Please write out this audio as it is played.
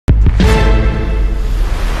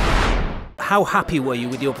how happy were you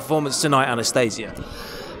with your performance tonight, Anastasia?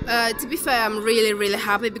 To be fair, I'm really, really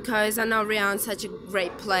happy because I know Rhian's such a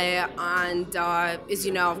great player, and as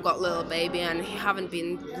you know, I've got a little baby and he haven't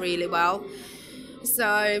been really well.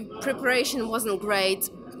 So preparation wasn't great.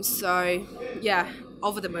 So yeah,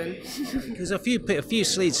 over the moon. Because a few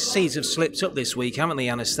seeds have slipped up this week, haven't they,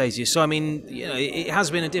 Anastasia? So I mean, you know, it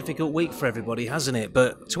has been a difficult week for everybody, hasn't it?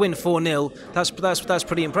 But to win 4-0, that's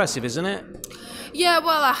pretty impressive, isn't it? Yeah,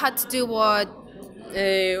 well, I had to do what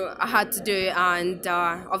I had to do, and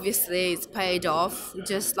obviously it's paid off.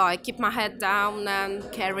 Just like keep my head down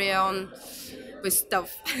and carry on with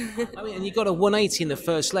stuff. I mean, and you got a 180 in the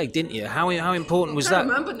first leg, didn't you? How important was I that?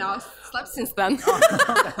 remember now. I've slept since then.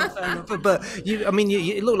 But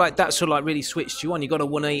it looked like that sort of like really switched you on. You got a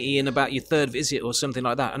 180 in about your third visit or something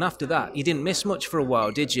like that, and after that, you didn't miss much for a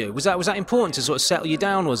while, did you? Was that important to sort of settle you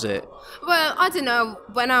down? Was it? Well, I don't know.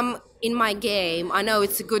 When I'm in my game, I know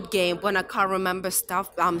it's a good game. When I can't remember stuff,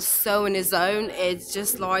 I'm so in the zone. It's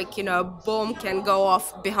just like, you know, bomb can go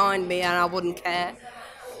off behind me and I wouldn't care.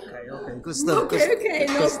 Okay, good stuff. Okay,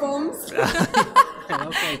 no bombs.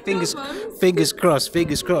 Okay, fingers crossed.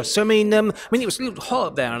 So I mean, it was a little hot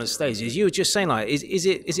up there, Anastasia. As you were just saying, like, is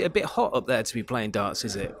it a bit hot up there to be playing darts?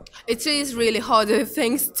 Is it? It is really hot.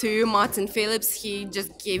 Thanks to Martin Phillips, he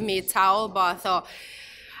just gave me a towel, but I thought,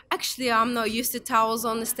 actually, I'm not used to towels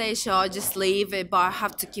on the stage, so I just leave it. But I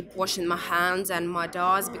have to keep washing my hands and my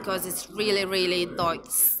darts because it's really, really like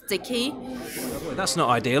sticky. Well, that's not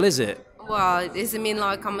ideal, is it? Well, does it mean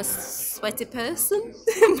like I'm a sweaty person?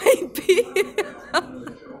 Maybe.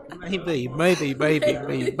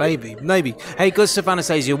 Maybe. Hey, good stuff,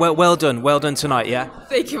 Anastasia. Well done tonight, yeah?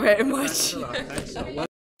 Thank you very much.